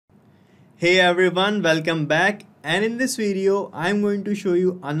Hey everyone, welcome back, and in this video I'm going to show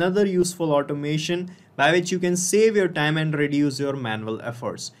you another useful automation by which you can save your time and reduce your manual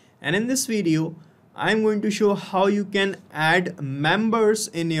efforts. And in this video I'm going to show how you can add members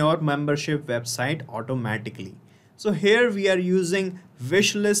in your membership website automatically. So here we are using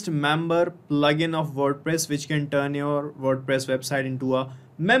Wishlist Member plugin of WordPress, which can turn your WordPress website into a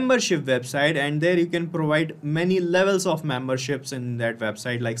membership website, and there you can provide many levels of memberships in that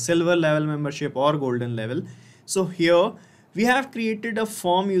website, like silver level membership or golden level. So here we have created a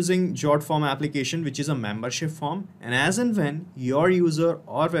form using Jotform application, which is a membership form, and as and when your user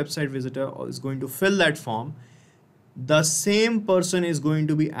or website visitor is going to fill that form, the same person is going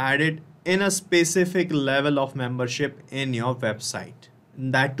to be added in a specific level of membership in your website,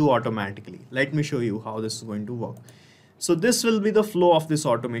 and that too automatically. Let me show you how this is going to work. So this will be the flow of this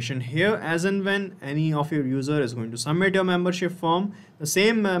automation. Here, as and when any of your user is going to submit your membership form, the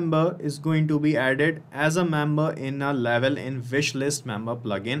same member is going to be added as a member in a level in Wishlist Member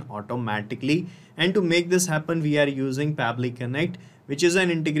plugin automatically. And to make this happen, we are using Pabbly Connect, which is an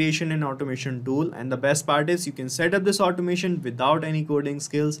integration and automation tool. And the best part is you can set up this automation without any coding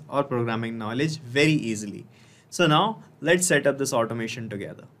skills or programming knowledge very easily. So now let's set up this automation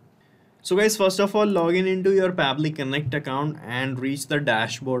together. So guys, first of all, log in into your Pabbly Connect account and reach the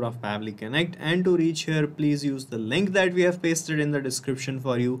dashboard of Pabbly Connect. And to reach here, please use the link that we have pasted in the description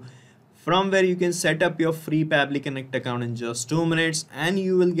for you, from where you can set up your free Pabbly Connect account in just 2 minutes, and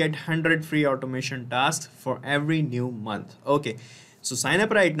you will get 100 free automation tasks for every new month. Okay, so sign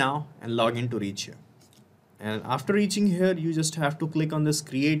up right now and log in to reach here. And after reaching here, you just have to click on this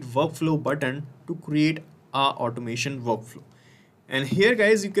create workflow button to create a automation workflow. And here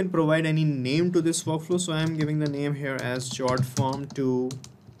guys, you can provide any name to this workflow. So I am giving the name here as Jotform to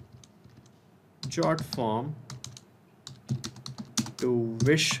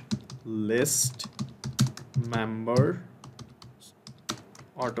wish list member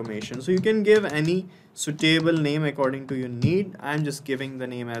automation. So you can give any suitable name according to your need. I'm just giving the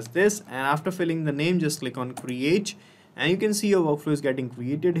name as this, and after filling the name, just click on create, and you can see your workflow is getting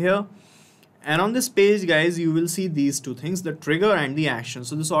created here. And on this page guys, you will see these two things, the trigger and the action.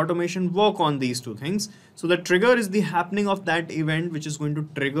 So this automation work on these two things. So the trigger is the happening of that event which is going to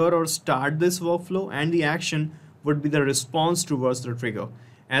trigger or start this workflow, and the action would be the response towards the trigger.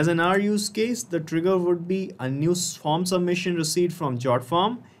 As in our use case, the trigger would be a new form submission received from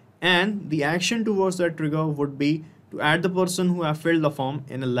Jotform, and the action towards that trigger would be to add the person who have filled the form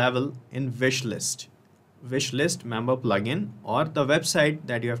in a level in Wishlist Member plugin, or the website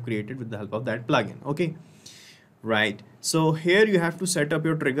that you have created with the help of that plugin. Okay, right. So here you have to set up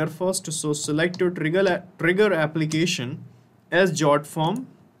your trigger first. So select your trigger application as Jotform,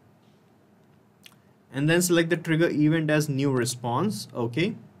 and then select the trigger event as new response.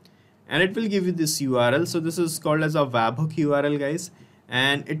 Okay, and it will give you this URL. So this is called as a webhook URL guys,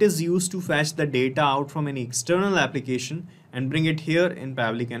 and it is used to fetch the data out from any external application and bring it here in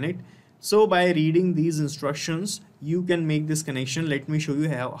Pabbly Connect. So by reading these instructions, you can make this connection. Let me show you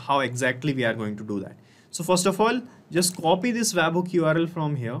how exactly we are going to do that. So first of all, just copy this webhook URL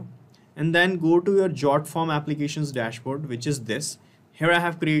from here, and then go to your Jotform applications dashboard, which is this. Here I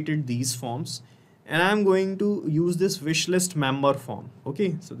have created these forms, and I'm going to use this Wishlist Member form.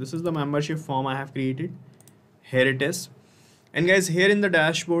 Okay, so this is the membership form I have created. Here it is. And guys, here in the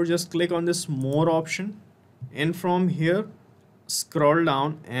dashboard, just click on this more option, and from here scroll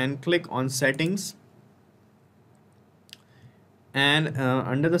down and click on settings, and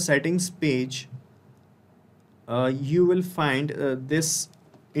under the settings page you will find this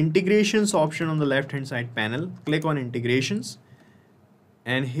integrations option on the left hand side panel. Click on integrations,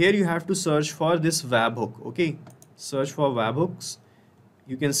 and here you have to search for this webhook. Okay, search for webhooks.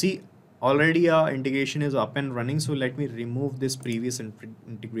 You can see already our integration is up and running, so let me remove this previous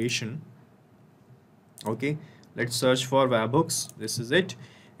integration. Okay, let's search for webhooks. This is it.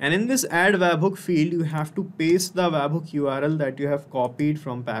 And in this add webhook field, you have to paste the webhook URL that you have copied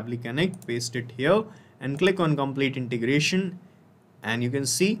from Pabbly Connect. Paste it here and click on complete integration, and you can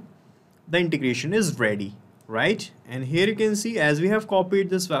see the integration is ready, right? And here you can see, as we have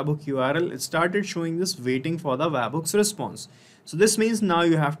copied this webhook URL, it started showing this waiting for the webhook's response. So this means now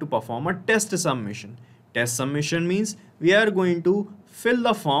you have to perform a test submission. Test submission means we are going to fill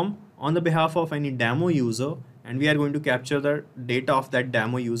the form on the behalf of any demo user, and we are going to capture the data of that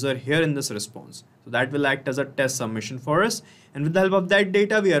demo user here in this response. So that will act as a test submission for us, and with the help of that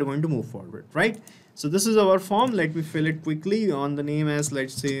data we are going to move forward, right? So this is our form. Let me fill it quickly on the name as,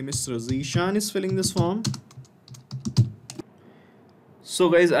 let's say, Mr. Zishan is filling this form. So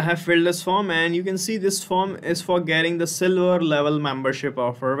guys, I have filled this form, and you can see this form is for getting the silver level membership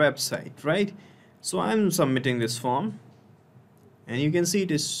of our website, right? So I'm submitting this form, and you can see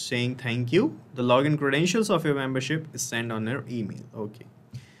it is saying thank you. The login credentials of your membership is sent on your email. Okay.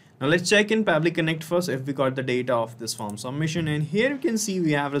 Now let's check in Pabbly Connect first if we got the data of this form submission, and here you can see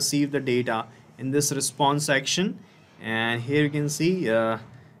we have received the data in this response section, and here you can see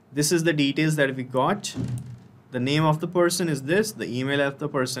this is the details that we got. The name of the person is this, the email of the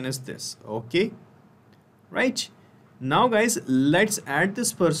person is this. Okay, right. Now guys, let's add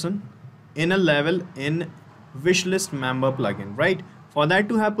this person in a level in Wishlist Member plugin, right? For that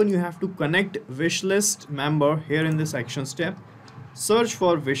to happen, you have to connect Wishlist Member here in this action step. Search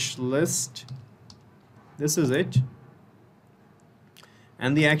for Wishlist. This is it.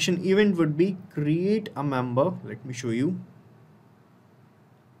 And the action event would be create a member. Let me show you.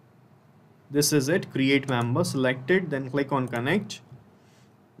 This is it, create member. Select it, then click on connect,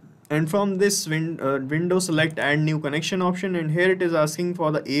 and from this window select add new connection option, and here it is asking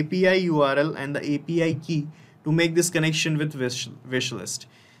for the API URL and the API key to make this connection with Wishlist.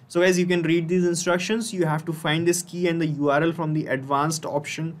 So as you can read these instructions, you have to find this key and the URL from the advanced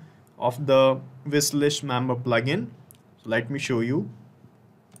option of the Wishlist Member plugin. So let me show you.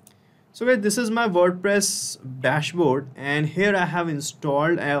 So guys, this is my WordPress dashboard, and here I have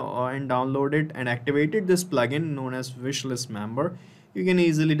installed and downloaded and activated this plugin known as Wishlist Member. You can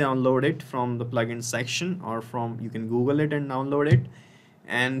easily download it from the plugin section, or you can Google it and download it.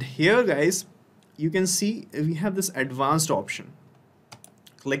 And here guys, you can see we have this advanced option.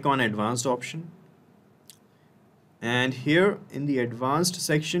 Click on advanced option, and here in the advanced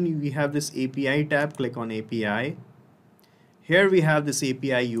section we have this API tab. Click on API. Here we have this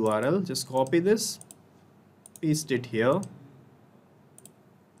API URL. Just copy this, paste it here,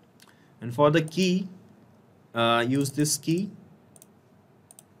 and for the key, use this key,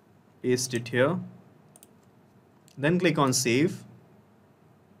 paste it here, then click on save.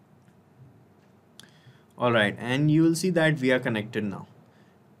 Alright, and you will see that we are connected now.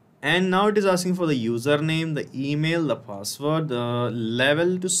 And now it is asking for the username, the email, the password, the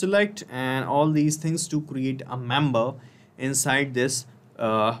level to select, and all these things to create a member inside this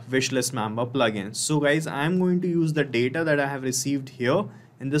Wishlist Member plugin. So guys, I'm going to use the data that I have received here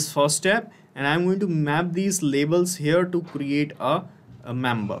in this first step, and I'm going to map these labels here to create a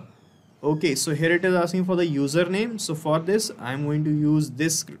member. Okay, so here it is asking for the username. So for this, I'm going to use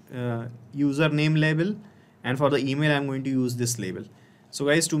this username label, and for the email, I'm going to use this label. So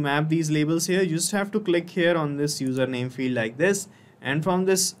guys, to map these labels here, you just have to click here on this username field like this, and from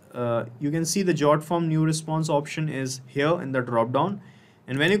this you can see the Jotform new response option is here in the drop down,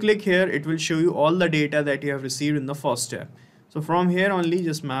 and when you click here, it will show you all the data that you have received in the first step. So from here only,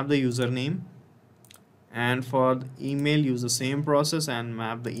 just map the username, and for the email, use the same process and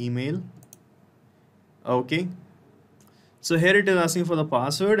map the email. Okay, so here it is asking for the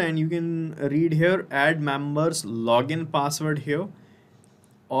password, and you can read here add members login password here,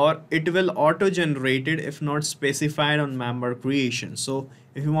 or it will auto generated if not specified on member creation. So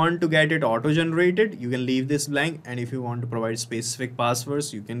if you want to get it auto generated, you can leave this blank, and if you want to provide specific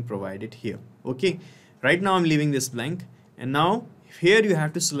passwords, you can provide it here. Okay, right now I'm leaving this blank, and now here you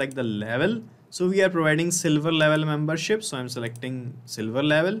have to select the level. So we are providing silver level membership, so I'm selecting silver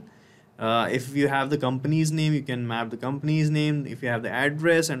level. If you have the company's name, you can map the company's name. If you have the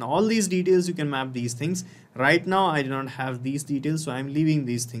address and all these details, you can map these things. Right now I do not have these details, so I'm leaving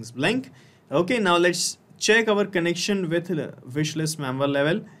these things blank. Okay, now let's check our connection with Wishlist Member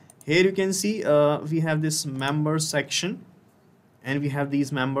level. Here you can see we have this member section, and we have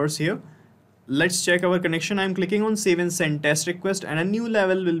these members here. Let's check our connection. I'm clicking on save and send test request, and a new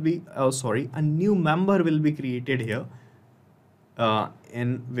level will be a new member will be created here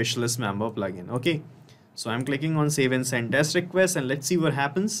in Wishlist Member plugin. Okay, so I'm clicking on save and send test request, and let's see what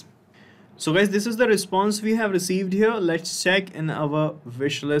happens. So guys, this is the response we have received here. Let's check in our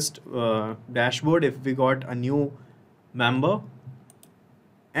Wishlist dashboard if we got a new member.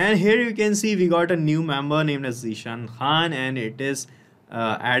 And here you can see we got a new member named as Zishan Khan, and it is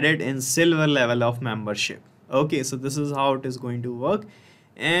added in silver level of membership. Okay, so this is how it is going to work.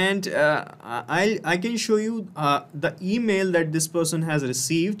 And I can show you the email that this person has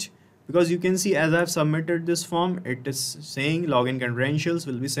received, because you can see as I've submitted this form, it is saying login credentials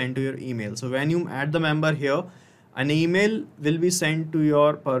will be sent to your email. So when you add the member here, an email will be sent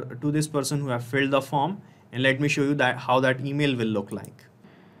to this person who have filled the form, and let me show you how that email will look like.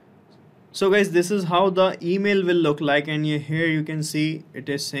 So guys, this is how the email will look like, and here you can see it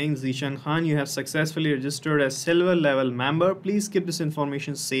is saying Zishan Khan, you have successfully registered as silver level member. Please keep this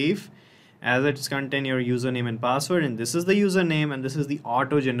information safe, as it's contain your username and password, and this is the username and this is the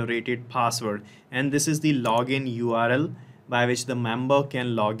auto generated password, and this is the login URL by which the member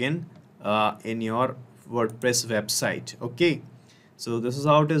can log in your WordPress website. Okay, so this is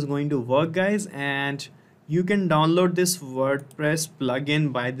how it is going to work, guys, and you can download this WordPress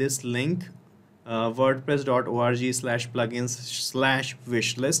plugin by this link,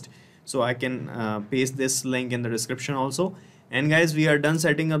 wordpress.org/plugins/wishlist. So I can paste this link in the description also. And guys, we are done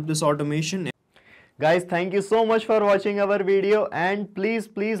setting up this automation. Guys, thank you so much for watching our video, and please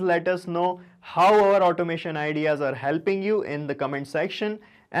let us know how our automation ideas are helping you in the comment section.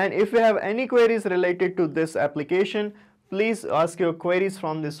 And if you have any queries related to this application, please ask your queries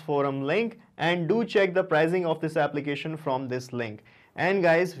from this forum link, and do check the pricing of this application from this link. And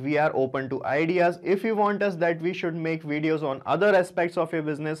guys, we are open to ideas. If you want us that we should make videos on other aspects of your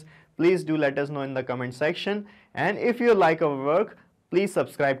business, please do let us know in the comment section. And if you like our work, please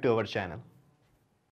subscribe to our channel.